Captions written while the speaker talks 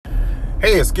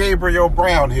Hey, it's Gabriel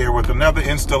Brown here with another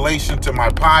installation to my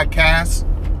podcast,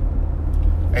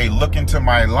 a look into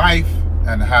my life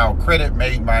and how credit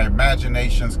made my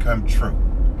imaginations come true.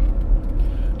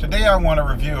 Today I want to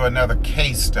review another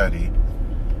case study.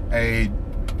 A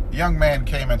young man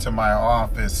came into my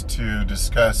office to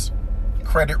discuss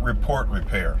credit report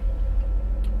repair.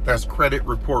 That's credit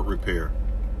report repair.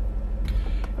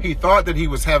 He thought that he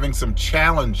was having some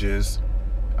challenges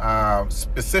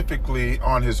specifically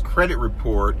on his credit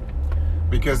report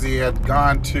because he had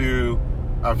gone to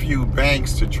a few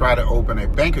banks to try to open a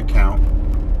bank account,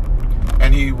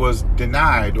 and he was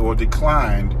denied or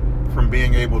declined from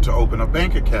being able to open a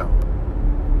bank account.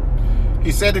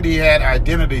 He said that he had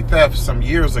identity theft some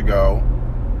years ago,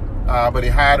 but he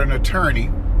hired an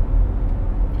attorney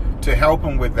to help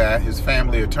him with that, his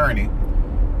family attorney,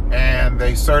 and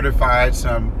they certified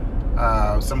some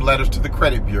letters to the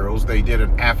credit bureaus. They did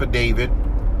an affidavit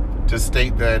to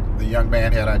state that the young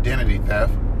man had identity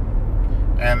theft,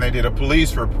 and they did a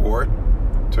police report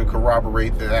to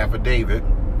corroborate the affidavit,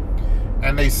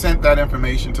 and they sent that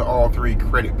information to all three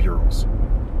credit bureaus.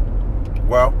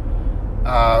 Well,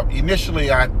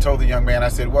 initially I told the young man, I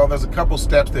said, well, there's a couple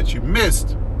steps that you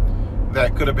missed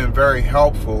that could have been very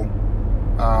helpful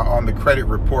on the credit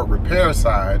report repair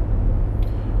side.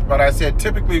 But I said,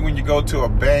 typically when you go to a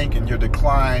bank and you're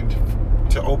declined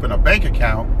to open a bank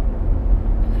account,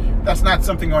 that's not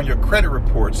something on your credit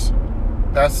reports.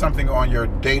 That's something on your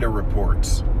data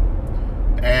reports.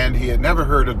 And he had never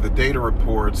heard of the data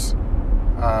reports.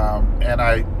 And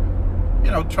I,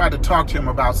 tried to talk to him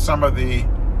about some of the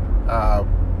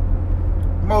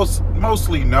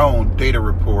mostly known data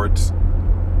reports,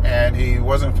 and he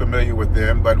wasn't familiar with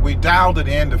them, but we dialed it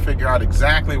in to figure out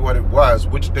exactly what it was,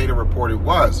 which data report it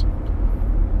was.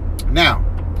 Now,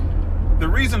 the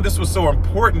reason this was so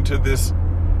important to this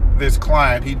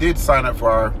client, he did sign up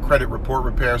for our credit report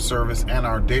repair service and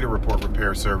our data report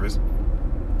repair service,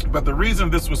 but the reason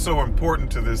this was so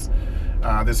important to this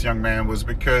young man was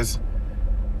because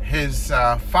his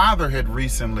father had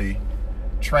recently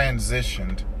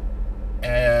transitioned,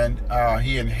 and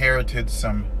he inherited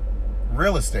some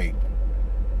real estate,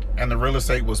 and the real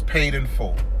estate was paid in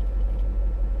full,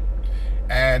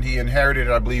 and he inherited,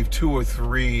 I believe, 2 or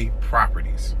 3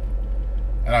 properties.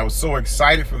 And I was so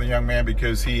excited for the young man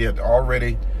because he had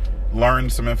already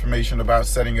learned some information about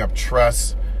setting up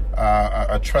trusts,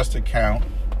 a trust account,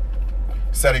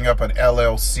 setting up an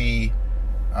LLC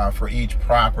for each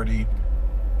property,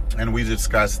 and we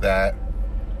discussed that.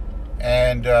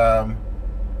 And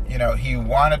he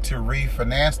wanted to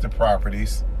refinance the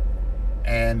properties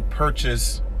and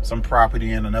purchase some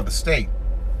property in another state.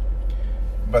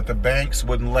 But the banks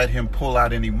wouldn't let him pull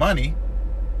out any money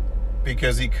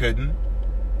because he couldn't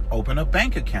open a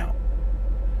bank account.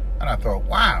 And I thought,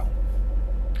 wow,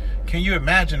 can you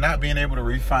imagine not being able to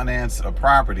refinance a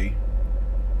property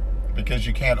because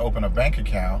you can't open a bank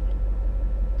account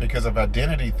because of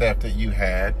identity theft that you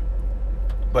had,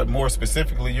 but more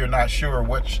specifically, you're not sure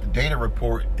which data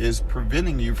report is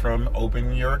preventing you from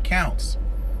opening your accounts.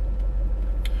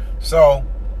 So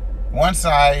once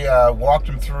I walked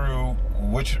him through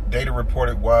which data report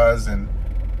it was and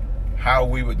how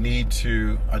we would need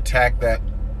to attack that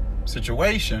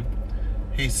situation,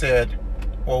 he said,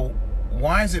 well,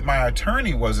 why is it my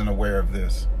attorney wasn't aware of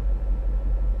this?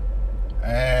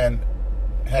 And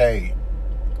hey,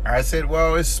 I said,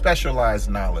 well, it's specialized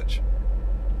knowledge.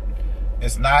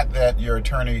 It's not that your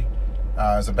attorney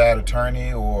is a bad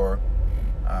attorney, or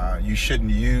you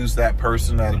shouldn't use that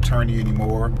attorney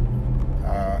anymore.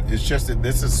 It's just that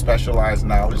this is specialized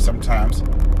knowledge. Sometimes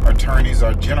attorneys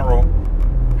have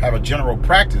a general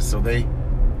practice, so they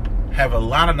have a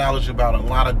lot of knowledge about a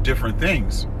lot of different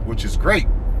things, which is great.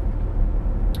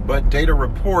 But data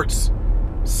reports,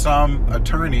 some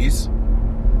attorneys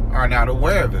are not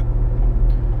aware of it.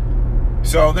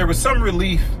 So there was some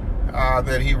relief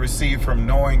that he received from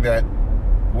knowing that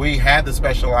we had the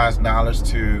specialized knowledge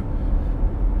to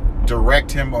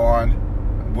direct him on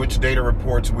which data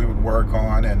reports we would work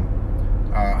on and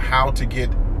how to get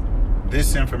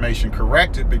this information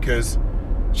corrected, because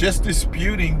just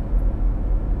disputing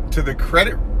to the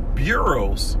credit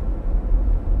bureaus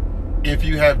if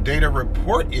you have data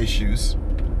report issues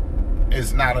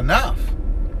is not enough.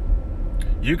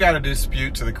 You got to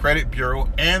dispute to the credit bureau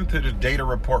and to the data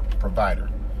report provider.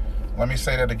 Let me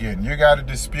say that again. You got to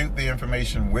dispute the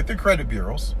information with the credit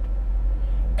bureaus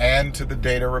and to the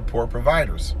data report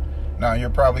providers. Now,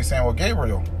 you're probably saying, well,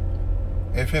 Gabriel,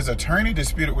 if his attorney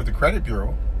disputed with the credit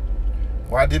bureau,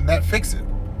 why didn't that fix it?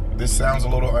 This sounds a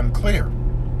little unclear.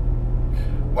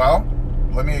 Well,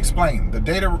 let me explain. The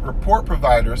data report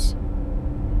providers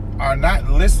are not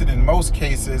listed in most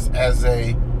cases as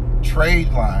a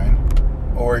trade line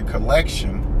or a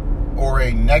collection or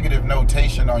a negative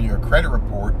notation on your credit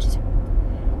reports.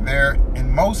 They're, in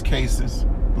most cases,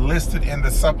 listed in the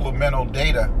supplemental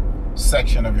data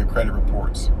section of your credit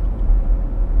reports.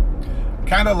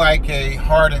 Kind of like a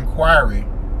hard inquiry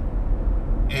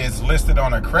is listed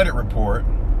on a credit report,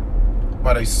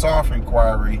 but a soft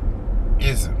inquiry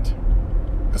isn't.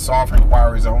 The soft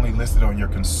inquiry is only listed on your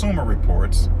consumer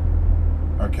reports,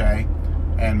 okay?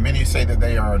 And many say that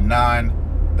they are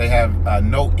they have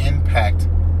no impact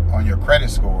on your credit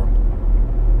score,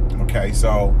 okay?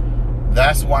 So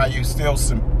that's why you still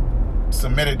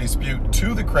submit a dispute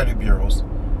to the credit bureaus,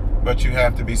 but you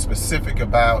have to be specific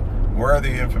about where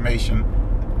the information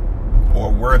or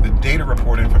where the data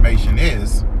report information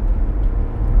is,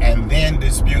 and then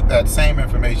dispute that same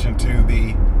information to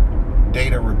the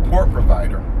data report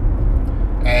provider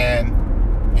and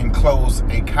enclose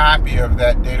a copy of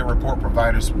that data report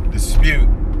provider's dispute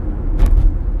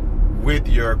with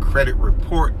your credit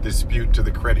report dispute to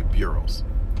the credit bureaus.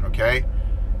 Okay?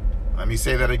 Let me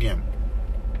say that again.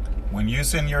 When you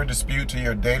send your dispute to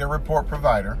your data report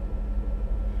provider,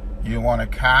 you want to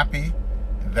copy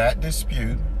that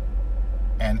dispute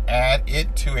and add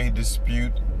it to a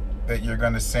dispute that you're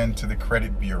going to send to the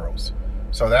credit bureaus.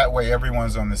 So that way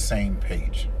everyone's on the same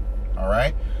page. All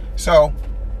right? So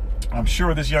I'm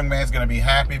sure this young man's going to be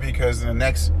happy because in the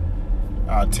next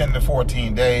 10 to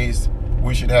 14 days,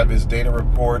 we should have his data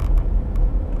report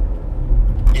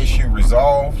issue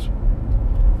resolved.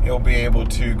 He'll be able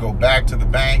to go back to the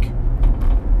bank,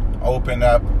 open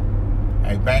up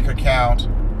a bank account,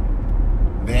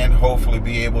 then hopefully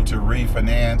be able to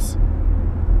refinance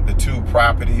the 2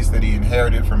 properties that he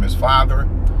inherited from his father,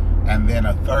 and then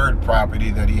a 3rd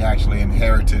property that he actually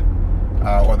inherited,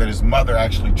 or that his mother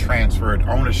actually transferred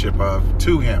ownership of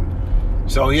to him.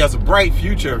 So he has a bright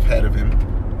future ahead of him,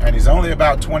 and he's only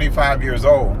about 25 years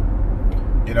old.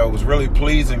 You know, it was really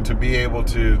pleasing to be able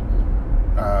to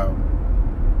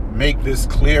make this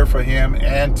clear for him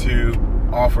and to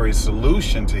offer a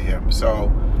solution to him.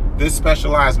 So this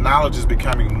specialized knowledge is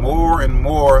becoming more and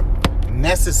more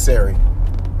necessary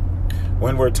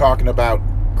when we're talking about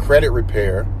credit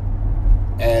repair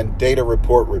and data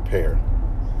report repair.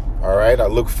 All right. I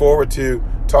look forward to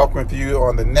talking with you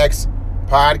on the next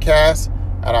podcast,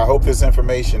 and I hope this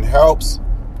information helps.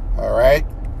 All right.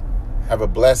 Have a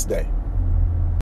blessed day.